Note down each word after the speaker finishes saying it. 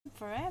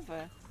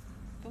forever.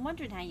 Been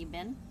wondering how you've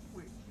been.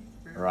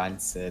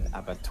 Rancid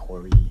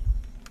Abattoir.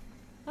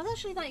 I was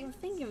actually not even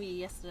thinking of you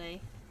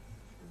yesterday.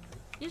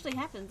 Usually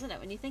happens, isn't it?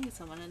 When you think of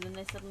someone and then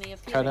they suddenly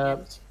appear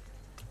Corrupt.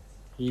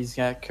 He's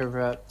got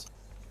corrupt.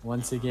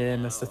 Once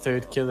again, that's the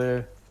third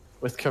killer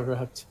with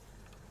corrupt.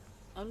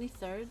 Only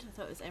third? I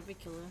thought it was every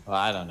killer. Well,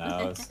 I don't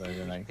know. It's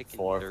like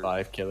 4 or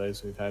 5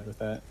 killers we've had with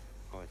that.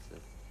 Oh, it's a...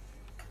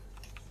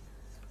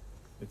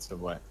 It's a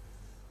what?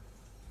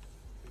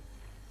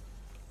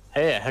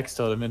 Hey, a hex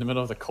totem in the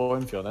middle of the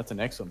cornfield. That's an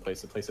excellent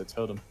place to place a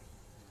totem.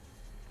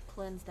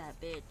 Cleanse that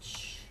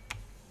bitch.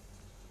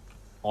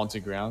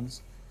 Haunted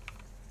grounds.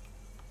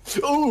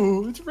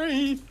 Oh, it's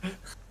Wraith!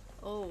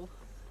 Oh.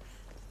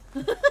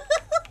 I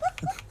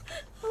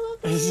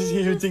just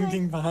hear ding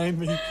ding behind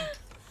me.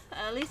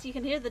 At least you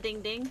can hear the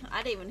ding ding.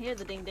 I didn't even hear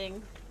the ding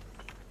ding.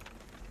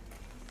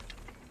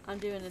 I'm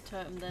doing a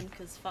totem then,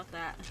 because fuck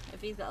that.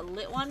 If he's got a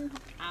lit one,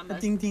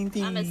 Ding ding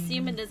ding. I'm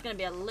assuming there's going to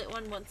be a lit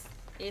one once,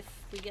 if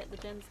we get the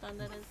gens done,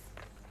 that is.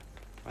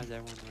 Why is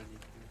everyone running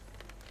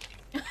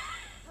here?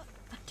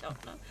 I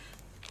don't know.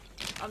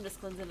 I'm just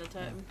cleansing a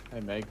totem. Hey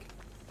Meg.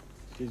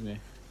 Excuse me.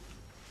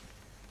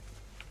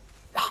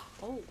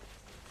 Oh.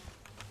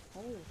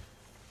 Oh.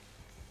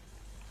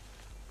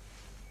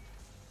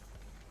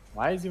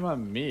 Why does he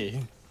want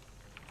me?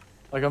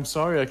 Like, I'm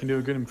sorry I can do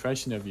a good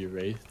impression of you,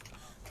 Wraith.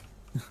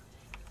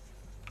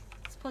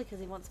 It's probably because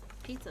he wants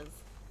pizzas.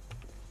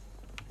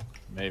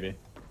 Maybe.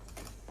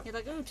 You're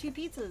like, oh, 2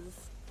 pizzas.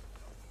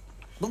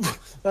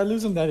 I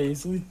lose him that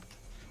easily.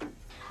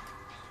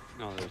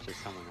 No, there's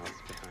just someone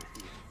else behind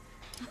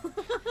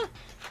you.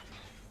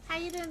 How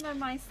you doing there,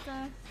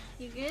 Meister?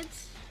 You good?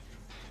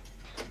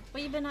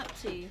 What you been up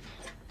to?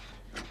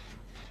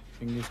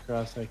 Fingers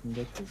crossed I can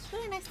get this. It's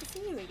really nice to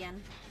see you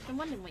again. Been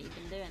wondering what you've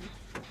been doing.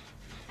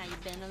 How you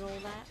been and all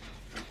that.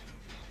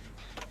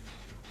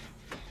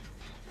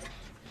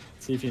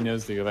 See if he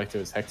knows to go back to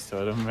his hex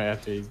totem right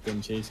after he's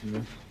been chasing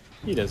me.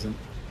 He doesn't.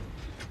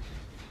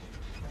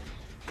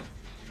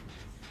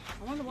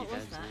 I wonder what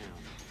was that.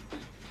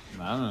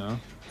 I don't know.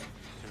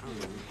 I don't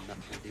know.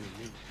 Nothing to do with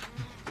me.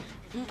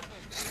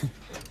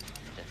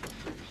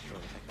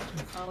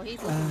 Oh,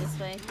 he's looking this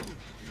way.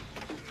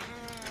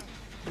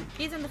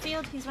 He's in the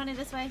field. He's running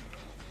this way.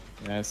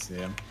 Yeah, I see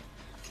him.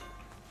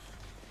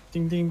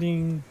 Ding ding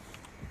ding.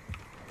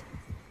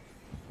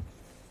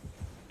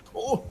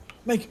 Oh,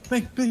 Meg,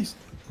 please.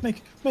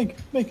 Meg.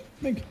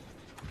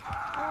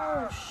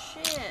 Oh,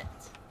 shit.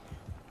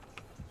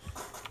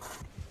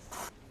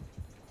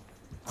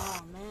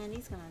 Oh, man,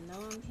 he's gonna know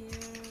I'm here.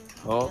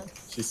 Oh,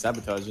 Yes. she's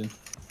sabotaging.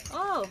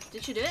 Oh,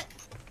 did she do it?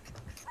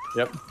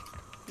 Yep.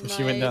 Nice.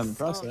 She went down the Oh,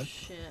 process.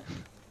 shit.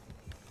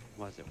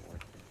 Was it worth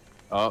it?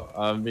 Oh,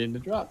 I'm being the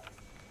drop.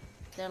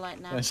 They're like,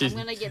 nah, Yeah, I'm she's-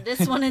 gonna get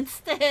this one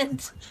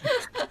instead.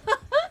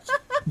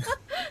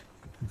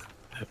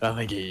 I'm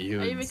gonna get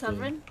you. Are you instead.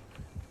 recovering?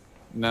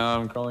 No,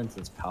 I'm crawling to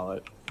this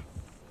pallet.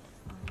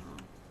 Oh,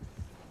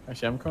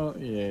 Actually, I'm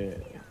crawling. Yeah.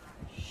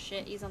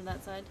 shit, he's on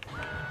that side.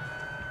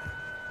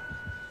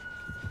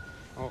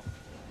 Oh,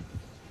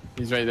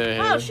 He's right there.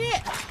 Oh, Haley.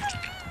 shit!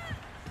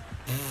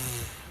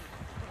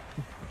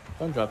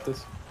 Don't drop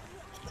this.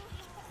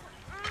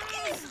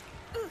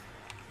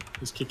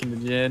 He's kicking the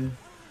gen.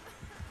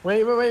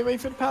 Wait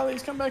for the pallet.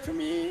 He's coming back for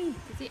me.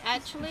 Is he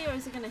actually, or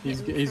is he gonna hit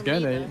He's me he's from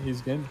gonna either?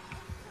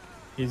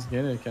 he's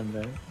gonna come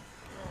back.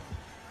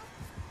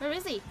 Where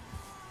is he?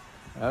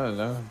 I don't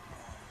know.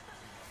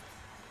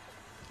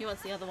 He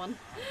wants the other one.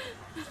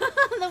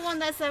 The one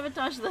that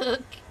sabotaged the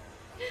hook.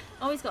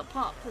 Oh, he's got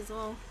pop as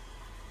well.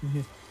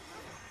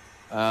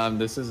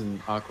 This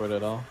isn't awkward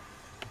at all.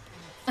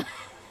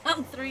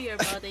 I'm through your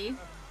body.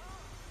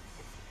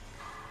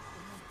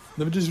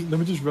 Let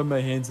me just run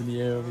my hands in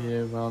the air over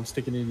here while I'm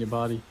sticking it in your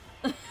body.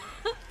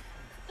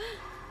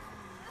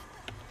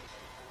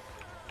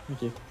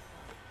 Thank you.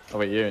 Oh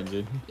wait, you're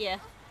injured. Yeah,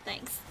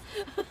 thanks.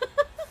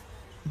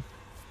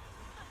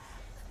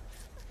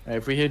 Alright,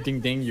 if we hear ding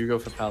ding, you go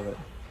for pallet.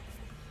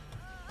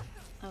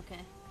 Okay.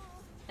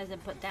 As in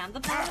put down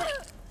the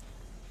pallet?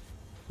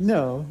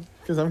 No,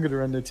 because I'm gonna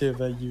run there too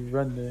if you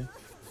run there.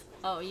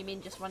 Oh, you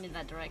mean just run in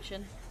that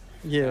direction?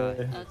 Yeah.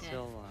 he's Okay.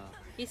 still,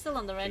 He's still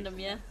on the random,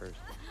 yeah. person.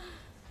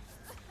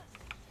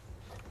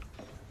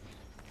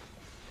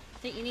 I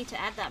think you need to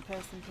add that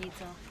person,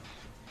 Peter.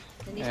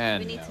 We need No.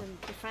 to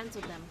be friends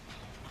with them.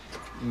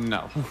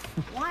 No.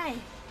 Why?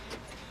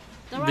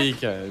 They're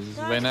Because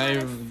they're when I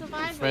trying to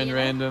survive, friend you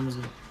know?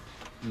 randoms,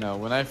 no,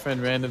 when I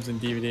friend randoms in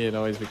DVD, it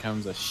always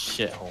becomes a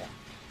shithole.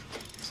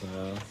 So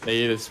they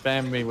either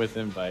spam me with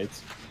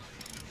invites,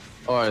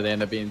 or they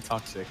end up being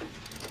toxic.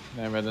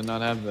 And I'd rather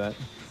not have that.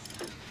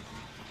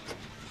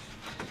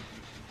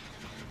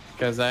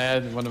 Because I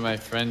had one of my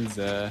friends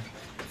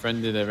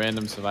friended a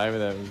random survivor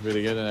that was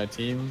really good on our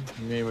team.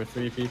 We were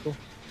 3 people,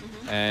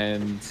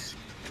 and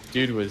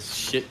dude was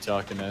shit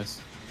talking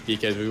us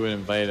because we wouldn't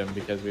invite him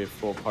because we have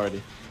full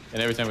party.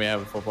 And every time we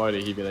have a full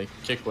party, he'd be like,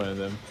 kick one of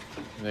them.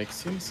 I'm like,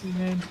 seriously,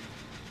 man?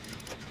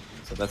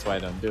 So that's why I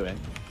don't do it.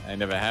 I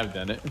never have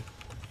done it.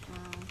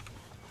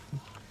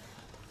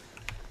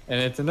 And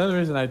it's another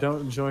reason I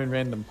don't join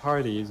random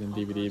parties in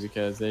DBD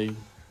because they're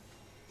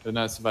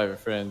not Survivor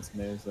friends,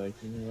 and they're just like,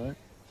 you know what?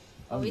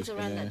 Oh, I'm he's just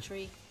around gonna that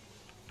tree.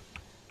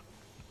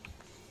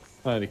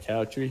 find a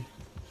cow tree.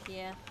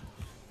 Yeah.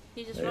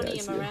 He's just Oh, yeah, running I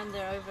him see him. around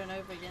there over and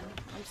over again.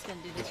 I'm just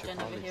gonna do this should gen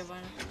over probably here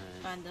when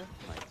find the.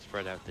 like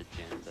spread out the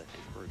gens. I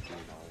think we're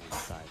doing all one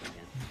side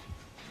again.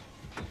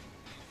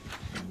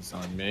 It's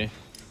on me.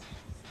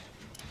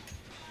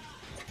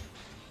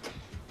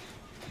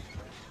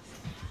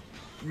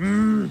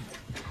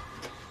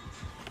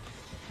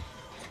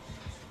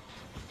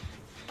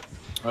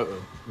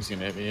 Uh-oh. He's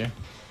gonna hit me here.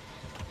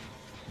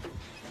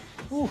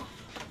 Whew.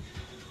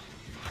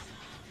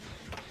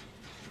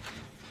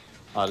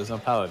 Oh, there's no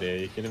pallet here. Are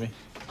you kidding me?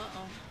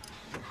 Uh-oh.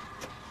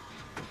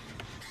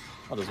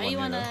 Oh, there's Are one you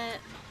here, on though. a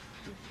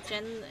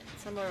gen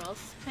somewhere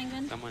else,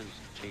 Penguin? Someone's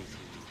chasing me,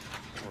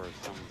 or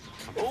someone's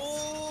coming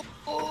into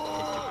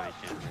my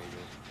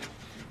generator.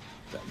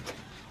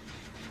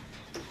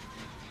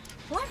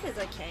 Life is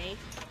okay.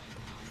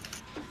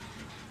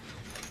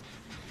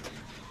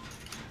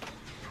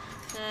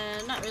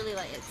 Not really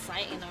like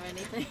exciting or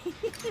anything.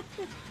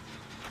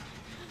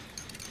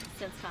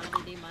 Since can't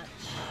really do much,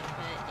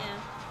 but yeah.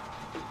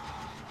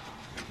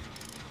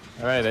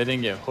 Alright, I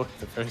didn't get hooked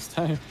the first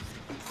time.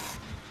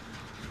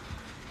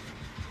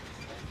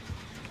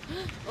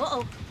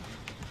 Uh-oh.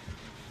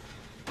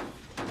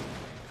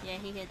 Yeah,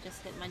 he had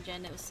just hit my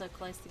gen. It was so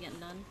close to getting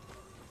done.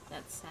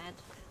 That's sad.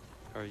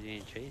 Are you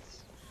getting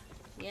chased?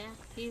 Yeah,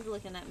 he's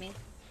looking at me.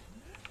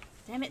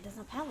 Damn it, there's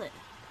no pallet.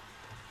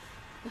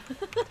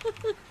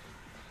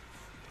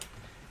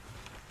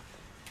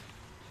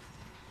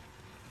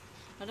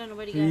 I don't know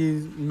where to go.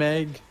 Please,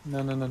 Meg.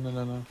 No. Come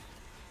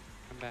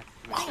back.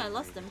 I think I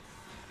lost him.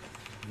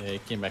 Yeah, he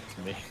came back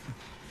to me.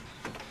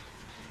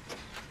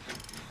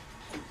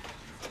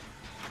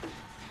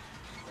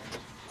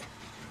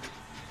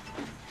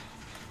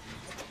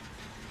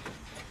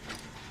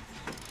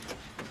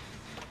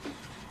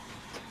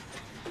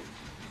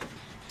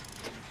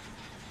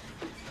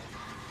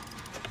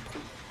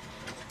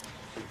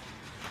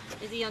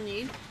 Is he on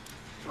you?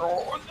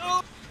 Oh,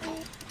 no!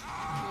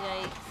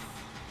 Yikes.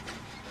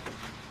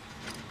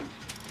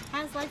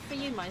 How's life for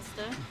you,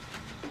 Meister?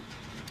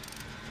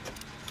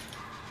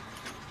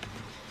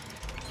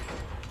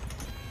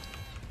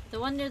 The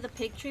one near the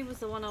pig tree was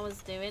the one I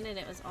was doing, and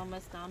it was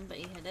almost done, but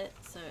he hit it,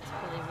 so it's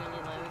probably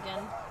really low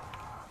again.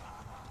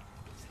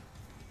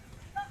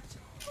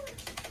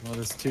 Well,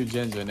 there's two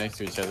gens right next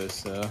to each other,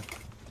 so...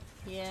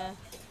 Yeah.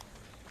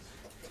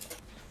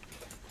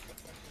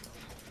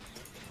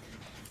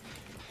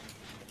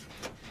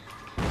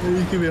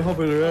 You can be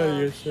hopping around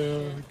here,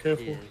 so be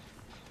careful. Yeah.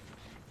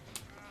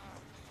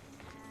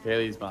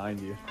 Haley's behind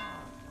you.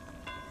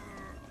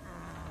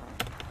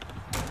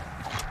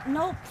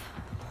 Nope!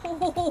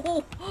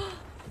 Oh,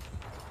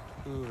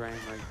 Who ran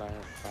right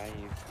by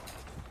you?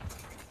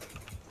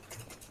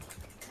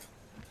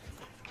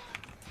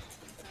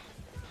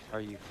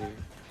 Are you clear?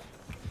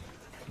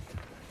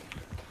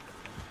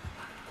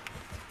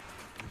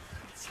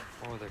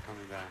 Oh, they're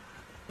coming back.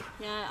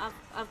 yeah,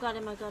 I've got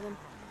him, I got him.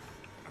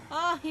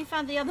 Oh, he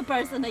found the other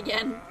person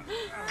again.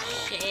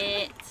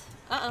 Shit.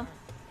 Uh-oh.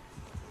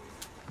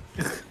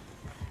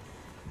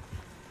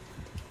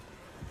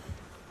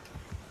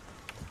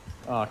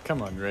 Oh,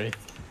 come on, Wraith.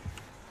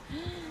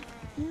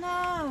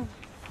 No!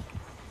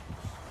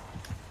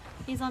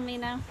 He's on me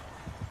now.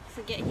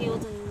 So get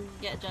healed and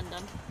get a gen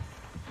done.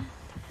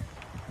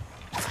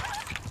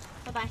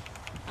 Bye-bye.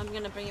 I'm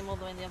gonna bring him all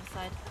the way on the other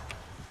side.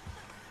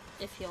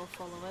 If he'll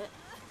follow it.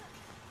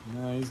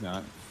 No, he's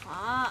not.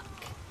 Fuck!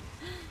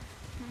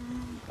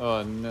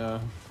 Oh, no.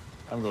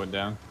 I'm going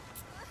down.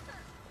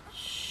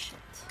 Shit.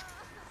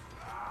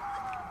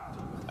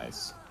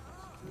 Nice.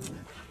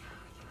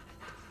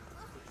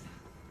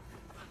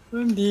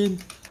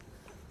 Indeed.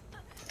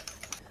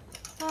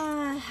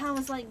 I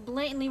was like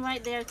blatantly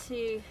right there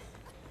too.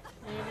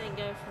 And it didn't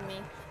go for me.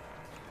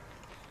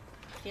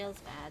 Feels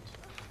bad.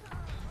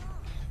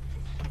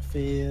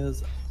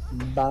 Feels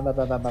bad.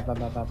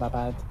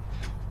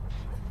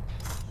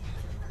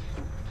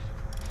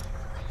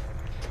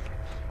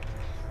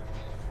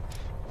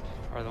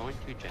 Are the only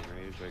two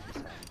generators right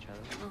beside each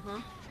other?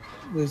 Uh-huh.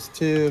 There's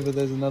two, but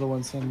there's another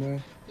one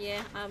somewhere.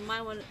 Yeah,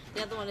 my one,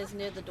 the other one is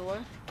near the door.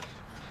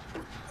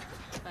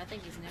 But I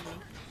think he's near me.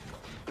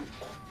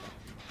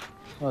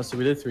 Oh, so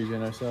we did 3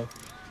 gen ourselves.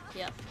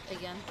 Yep,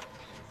 again.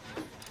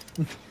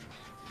 He's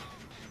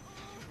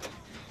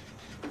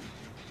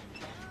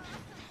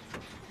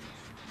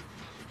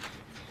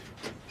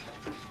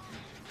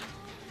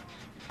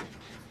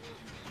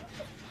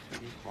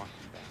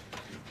walking back.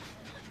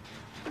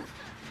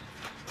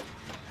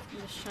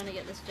 I'm just trying to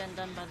get this gen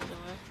done by the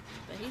door.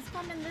 But he's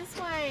coming this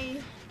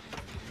way!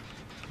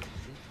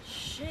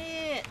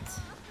 Shit!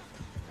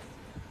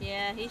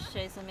 Yeah, he's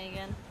chasing me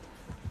again.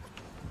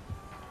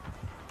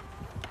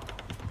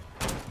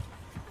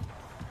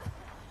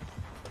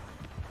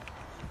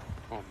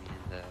 Oh, me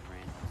and the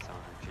random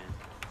sonar gen.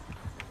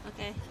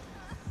 Okay.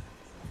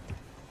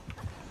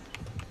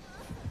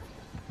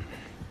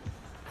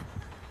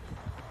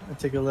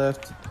 Take a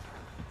left.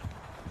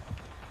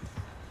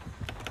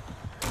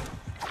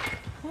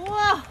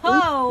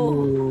 Whoa!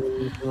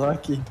 Ooh,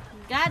 lucky.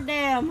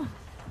 Goddamn!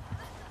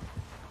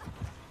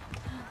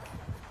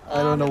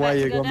 I don't know I'm why about to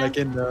you're go going back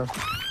in though.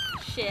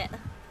 Shit.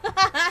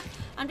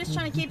 I'm just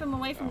trying to keep him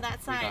away from that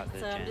we side, got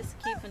this, so I'm Jen. just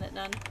keeping it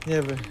done. Yeah,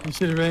 but you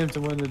should have ran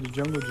into one of the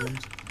jungle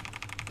gyms.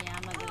 Yeah,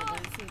 I'm not good at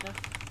those either.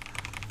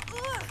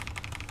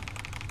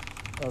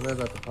 Oh, they're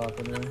about to pop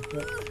anyway.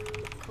 Yep.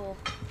 Cool.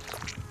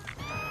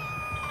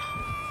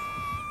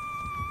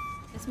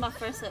 It's my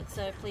first look,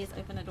 so please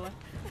open the door.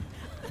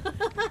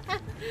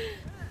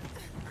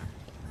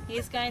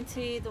 He's going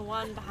to the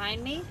one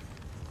behind me.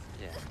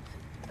 Yeah.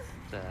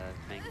 The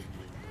Feng.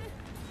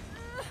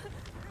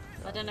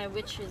 I don't know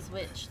which is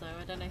which though.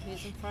 I don't know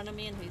who's in front of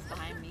me and who's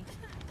behind me.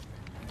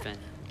 Feng.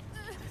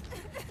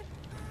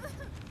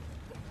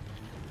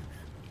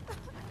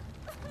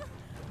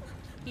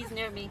 He's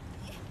near me.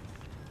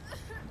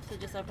 So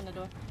just open the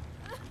door.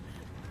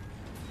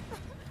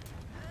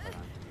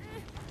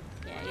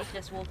 Yeah, he's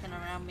just walking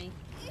around me.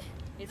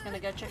 He's gonna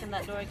go check in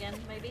that door again,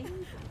 maybe?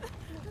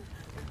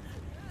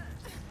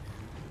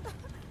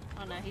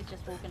 Oh no, he's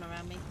just walking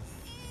around me.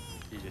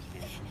 You just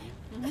can't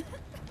see you.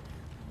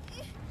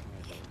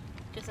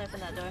 Just open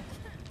that door.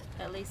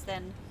 At least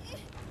then,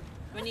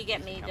 when you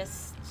get me,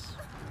 just...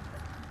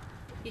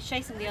 He's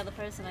chasing the other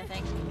person, I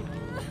think.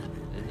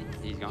 Is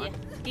he? He's gone? Yeah,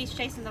 he's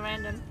chasing the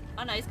random.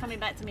 Oh no, he's coming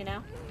back to me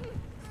now.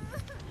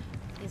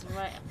 He's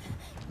right.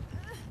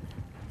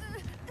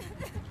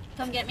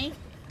 Come get me.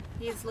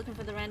 He's looking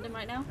for the random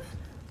right now.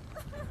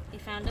 He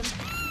found him.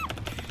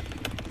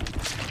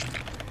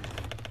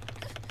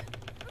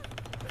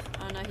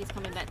 Oh no, he's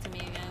coming back to me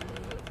again.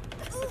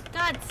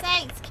 God's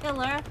sakes,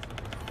 killer!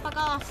 Fuck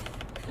off!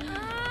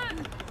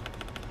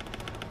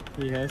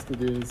 He has to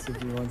do this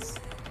if he wants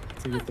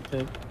to get the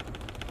pit.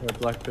 Or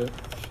black pit.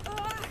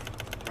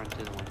 Run to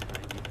the one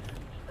behind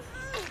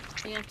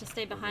you. You have to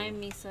stay behind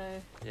me, so...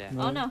 Yeah.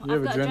 No, Oh no, you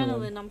I've have got adrenaline.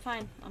 adrenaline. I'm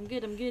fine. I'm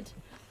good, I'm good.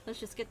 Let's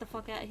just get the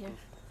fuck out of here.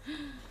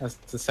 That's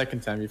the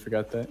second time you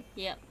forgot that.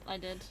 Yep, I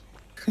did.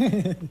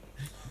 It's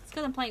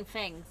because I'm playing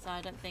Feng, so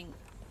I don't think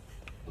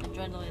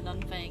adrenaline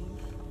on Feng.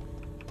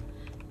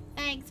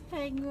 Thanks,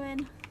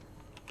 Penguin.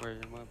 What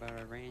about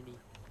our Randy?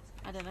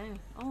 I don't know.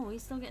 Oh,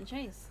 he's still getting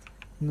chased.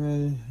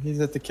 No, he's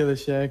at the killer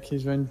shack.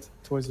 He's running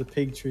towards the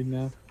pig tree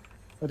now.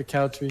 Or the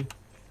cow tree.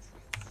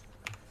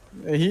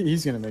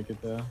 He's gonna make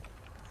it though.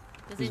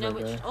 Does he He's know right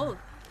which? there. Oh,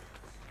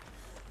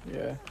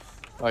 Yeah.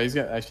 Oh, he's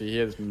got, actually, he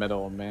has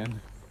metal, man.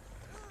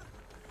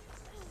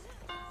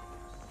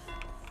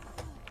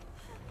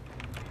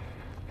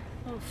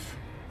 oof.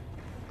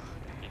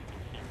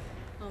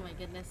 Oh my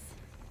goodness.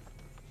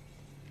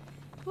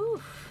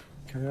 Oof.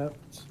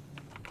 Corrupt.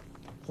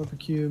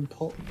 Barbecue and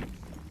pulp.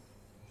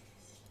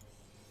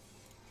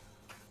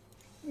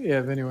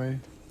 Yeah, but anyway.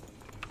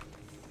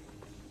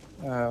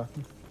 I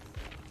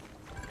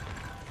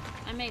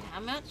made how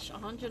much?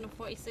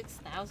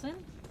 146,000?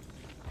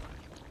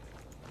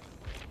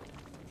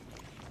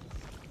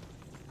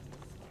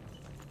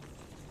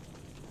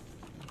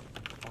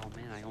 Oh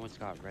man, I almost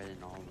got red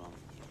in all of them.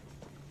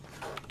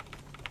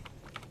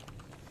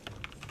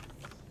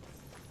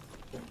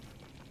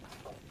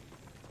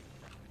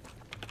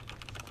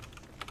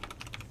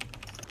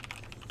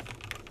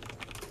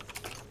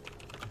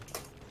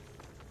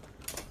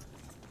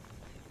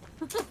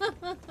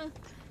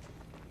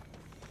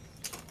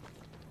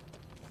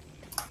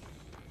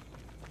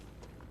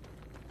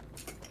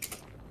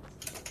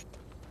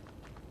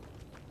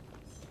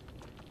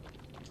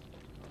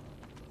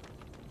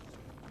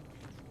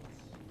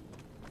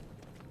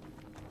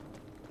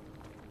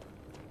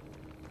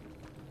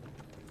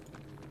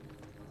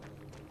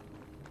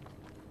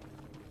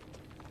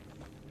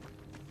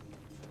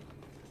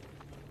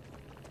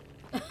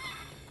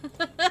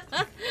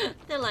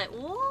 They're like,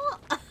 what?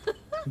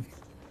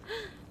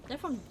 They're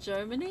from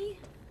Germany?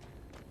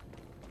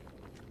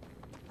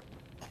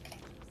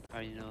 How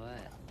do you know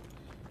that?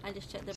 I just checked their